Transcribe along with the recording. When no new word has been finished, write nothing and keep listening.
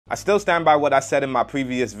I still stand by what I said in my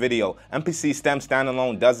previous video. MPC STEMS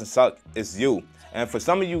Standalone doesn't suck, it's you. And for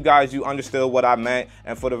some of you guys, you understood what I meant.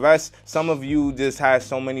 And for the rest, some of you just had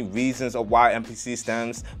so many reasons of why MPC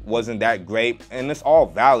STEMS wasn't that great. And it's all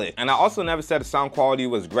valid. And I also never said the sound quality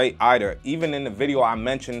was great either. Even in the video, I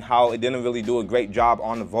mentioned how it didn't really do a great job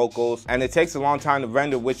on the vocals. And it takes a long time to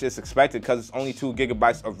render, which is expected because it's only 2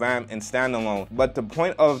 GB of RAM in standalone. But the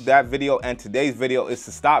point of that video and today's video is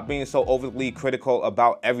to stop being so overly critical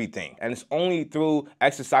about everything. And it's only through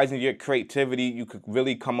exercising your creativity you could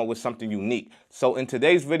really come up with something unique. So in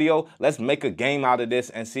today's video, let's make a game out of this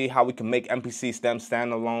and see how we can make MPC STEMS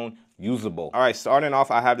Standalone usable. All right, starting off,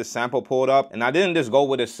 I have the sample pulled up, and I didn't just go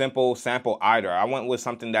with a simple sample either. I went with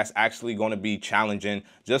something that's actually going to be challenging,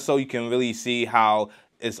 just so you can really see how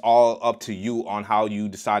it's all up to you on how you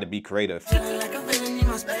decide to be creative.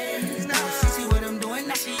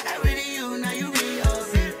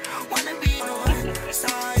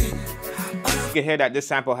 You can hear that this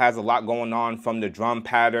sample has a lot going on from the drum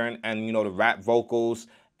pattern and, you know, the rap vocals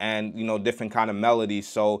and, you know, different kind of melodies.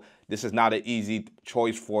 So this is not an easy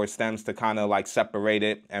choice for stems to kind of like separate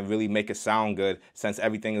it and really make it sound good, since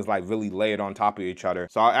everything is like really layered on top of each other.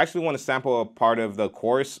 So I actually want to sample a part of the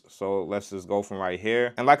chorus. So let's just go from right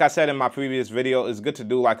here. And like I said in my previous video, it's good to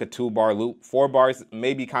do like a 2-bar loop. 4 bars,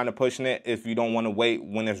 maybe kind of pushing it if you don't want to wait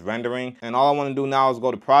when it's rendering. And all I want to do now is go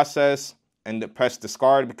to process and press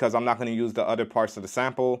discard because I'm not going to use the other parts of the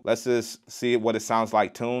sample. Let's just see what it sounds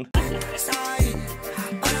like tuned.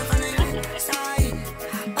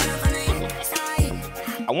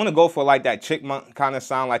 I want to go for like that chipmunk kind of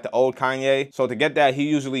sound, like the old Kanye. So to get that, he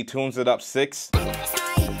usually tunes it up 6.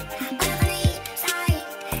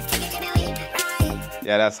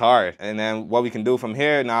 Yeah, that's hard. And then what we can do from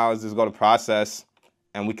here now is just go to process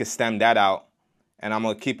and we can stem that out. And I'm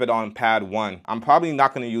gonna keep it on pad 1. I'm probably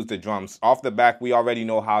not gonna use the drums. Off the back, we already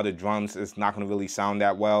know how the drums is not gonna really sound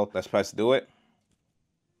that well. Let's press do it.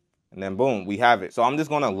 And then boom, we have it. So I'm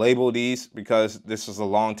just gonna label these because this is a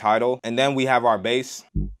long title. And then we have our bass.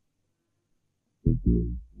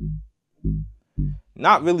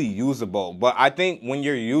 Not really usable, but I think when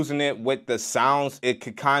you're using it with the sounds, it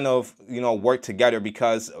could kind of, you know, work together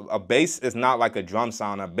because a bass is not like a drum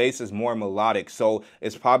sound. A bass is more melodic, so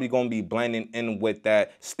it's probably going to be blending in with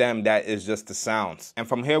that stem that is just the sounds. And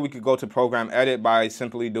from here, we could go to program edit by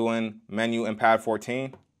simply doing menu in pad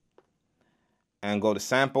 14 and go to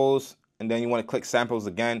samples. And then you want to click samples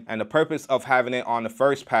again. And the purpose of having it on the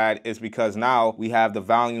first pad is because now we have the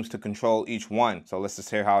volumes to control each one. So let's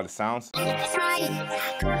just hear how it sounds.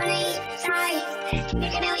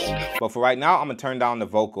 But for right now, I'm gonna turn down the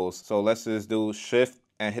vocals. So let's just do shift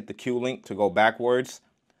and hit the Q link to go backwards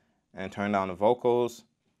and turn down the vocals.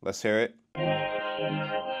 Let's hear it.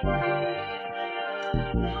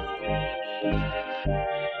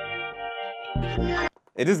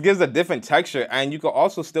 It just gives a different texture, and you can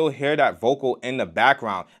also still hear that vocal in the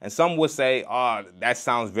background. And some would say, oh, that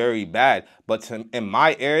sounds very bad. But in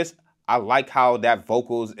my ears, I like how that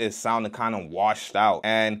vocals is sounding kind of washed out.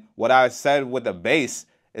 And what I said with the bass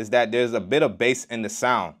is that there's a bit of bass in the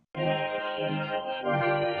sound.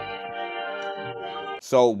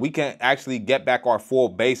 So we can actually get back our full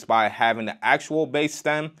bass by having the actual bass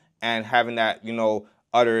stem and having that, you know,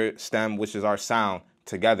 other stem, which is our sound,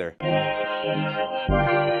 together.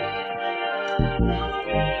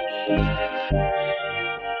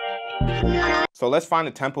 So let's find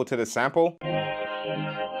the tempo to the sample.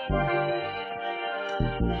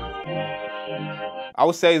 I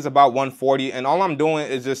would say it's about 140, and all I'm doing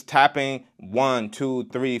is just tapping 1, 2,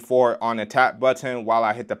 3, 4 on the tap button while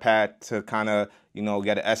I hit the pad to kind of, you know,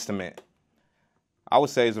 get an estimate. I would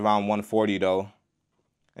say it's around 140 though,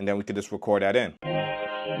 and then we could just record that in.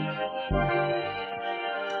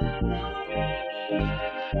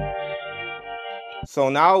 So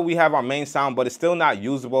now we have our main sound, but it's still not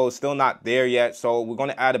usable. It's still not there yet. So we're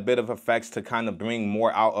going to add a bit of effects to kind of bring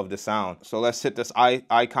more out of the sound. So let's hit this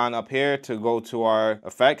icon up here to go to our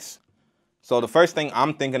effects. So the first thing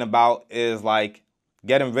I'm thinking about is like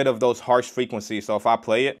getting rid of those harsh frequencies. So if I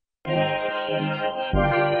play it,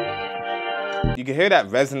 you can hear that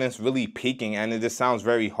resonance really peaking and it just sounds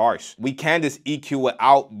very harsh. We can just EQ it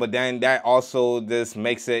out, but then that also just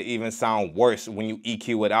makes it even sound worse when you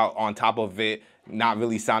EQ it out on top of it not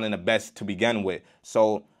really sounding the best to begin with.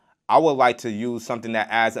 So I would like to use something that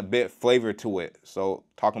adds a bit flavor to it. So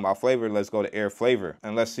talking about flavor, let's go to air flavor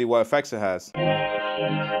and let's see what effects it has.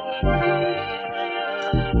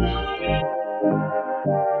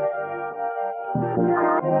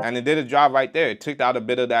 And it did a job right there. It took out a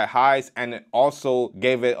bit of that highs and it also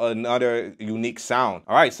gave it another unique sound.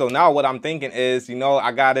 All right, so now what I'm thinking is, you know,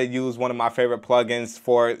 I gotta use one of my favorite plugins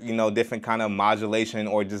for, you know, different kind of modulation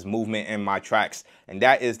or just movement in my tracks. And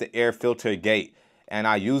that is the air filter gate. And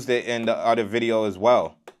I used it in the other video as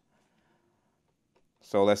well.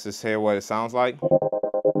 So let's just hear what it sounds like.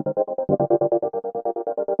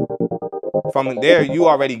 From there, you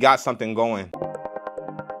already got something going.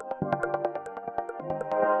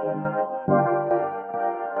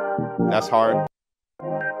 That's hard.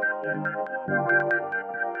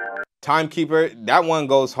 Timekeeper, that one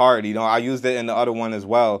goes hard. You know, I used it in the other one as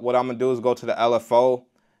well. What I'm gonna do is go to the LFO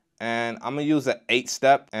and I'm gonna use an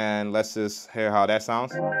 8-step and let's just hear how that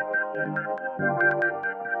sounds.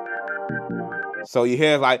 So you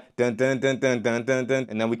hear like dun dun dun dun dun dun dun,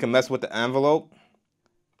 and then we can mess with the envelope.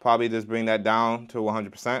 Probably just bring that down to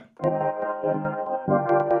 100%.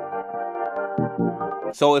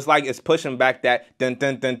 So it's like it's pushing back that dun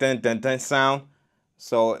dun dun dun dun dun sound.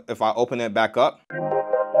 So if I open it back up,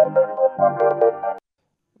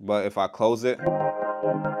 but if I close it,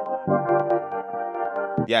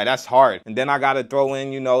 yeah, that's hard. And then I gotta throw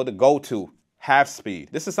in, you know, the go-to, half speed.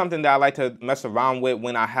 This is something that I like to mess around with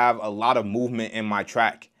when I have a lot of movement in my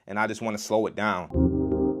track and I just want to slow it down.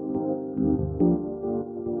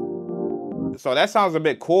 So that sounds a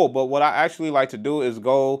bit cool, but what I actually like to do is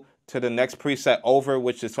go to the next preset over,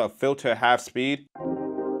 which is a filter half speed.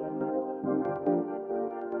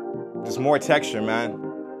 Just more texture, man.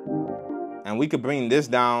 And we could bring this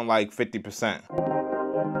down like 50%.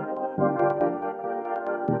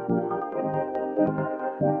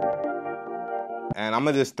 And I'm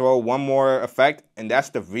gonna just throw one more effect, and that's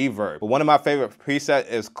the reverb. But one of my favorite presets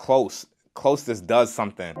is close. Close just does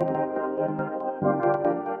something.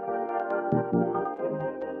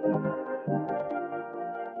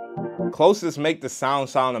 Closest make the sound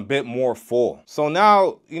a bit more full. So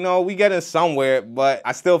now, you know, we getting somewhere, but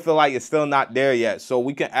I still feel like it's still not there yet. So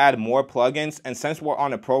we can add more plugins. And since we're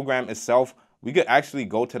on the program itself, we could actually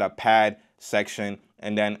go to the pad section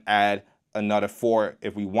and then add another 4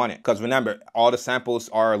 if we want it. Because remember, all the samples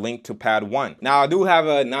are linked to pad 1. Now I do have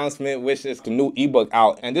an announcement, which is the new ebook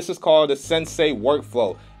out, and this is called the Sensei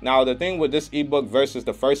Workflow. Now the thing with this ebook versus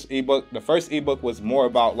the first ebook was more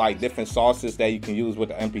about like different sauces that you can use with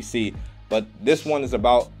the MPC, but this one is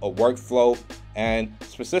about a workflow and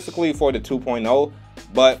specifically for the 2.0,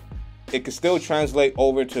 but it can still translate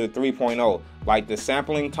over to 3.0. Like the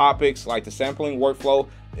sampling topics, like the sampling workflow,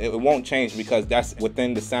 it won't change because that's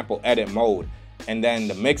within the sample edit mode. And then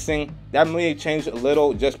the mixing, that may change a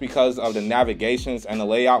little just because of the navigations and the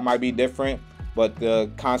layout might be different, but the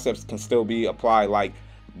concepts can still be applied, like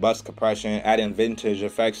bus compression, adding vintage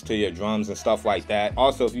effects to your drums and stuff like that.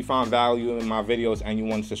 Also, if you found value in my videos and you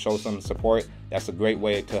wanted to show some support, that's a great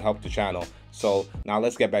way to help the channel. So now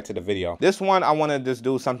let's get back to the video. This one, I want to just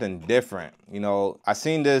do something different. You know, I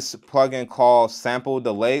seen this plugin called Sample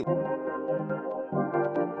Delay.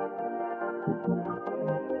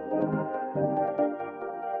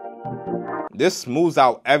 This smooths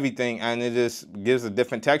out everything and it just gives a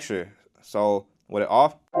different texture. So with it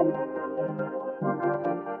off,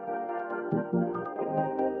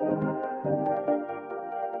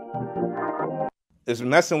 it's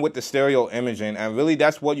messing with the stereo imaging, and really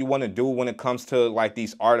that's what you want to do when it comes to like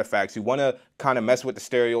these artifacts. You want to kind of mess with the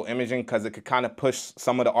stereo imaging because it could kind of push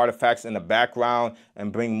some of the artifacts in the background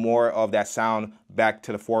and bring more of that sound back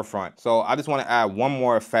to the forefront. So I just want to add one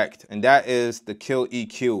more effect, and that is the kill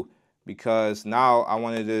EQ, because now I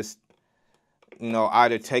want to just, you know,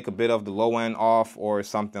 either take a bit of the low end off or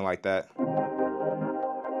something like that.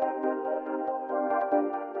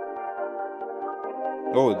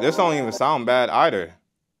 Oh, this don't even sound bad either.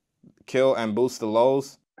 Kill and boost the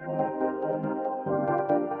lows.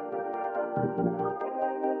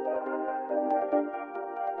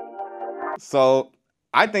 So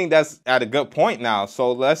I think that's at a good point now.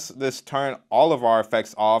 So let's just turn all of our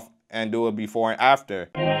effects off and do it before and after.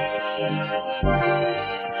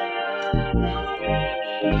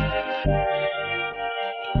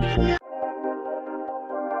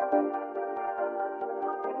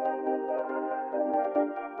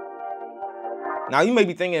 Now you may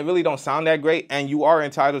be thinking it really don't sound that great, and you are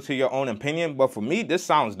entitled to your own opinion, but for me, this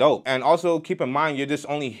sounds dope. And also keep in mind, you're just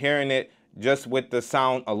only hearing it just with the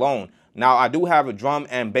sound alone. Now I do have a drum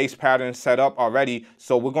and bass pattern set up already,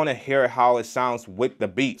 so we're gonna hear how it sounds with the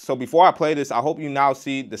beat. So before I play this, I hope you now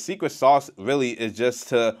see the secret sauce really is just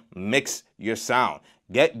to mix your sound.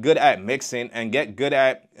 Get good at mixing and get good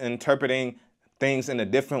at interpreting things in a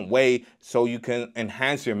different way so you can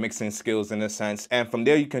enhance your mixing skills in a sense. And from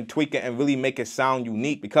there you can tweak it and really make it sound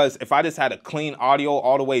unique. Because if I just had a clean audio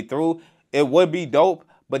all the way through, it would be dope,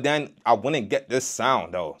 but then I wouldn't get this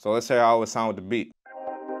sound though. So let's hear how it would sound with the beat.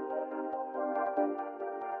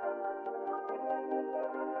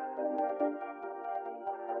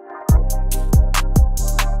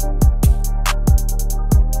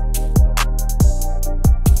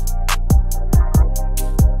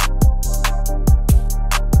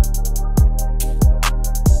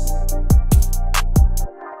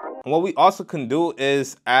 What we also can do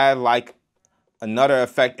is add like another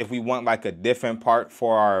effect if we want like a different part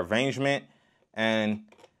for our arrangement. And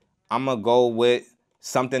I'm gonna go with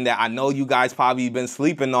something that I know you guys probably been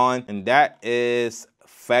sleeping on, and that is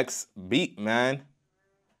effects beat, man.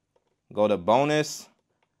 Go to bonus,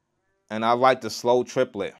 and I like the slow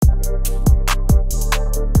triplet.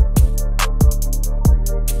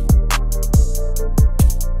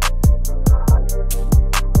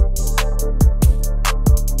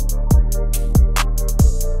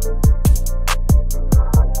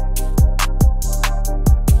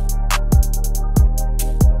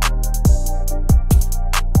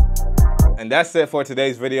 And that's it for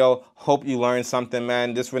today's video. Hope you learned something,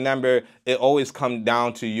 man. Just remember, it always comes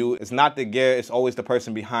down to you. It's not the gear, it's always the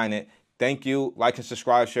person behind it. Thank you. Like and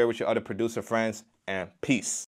subscribe, share with your other producer friends, and peace.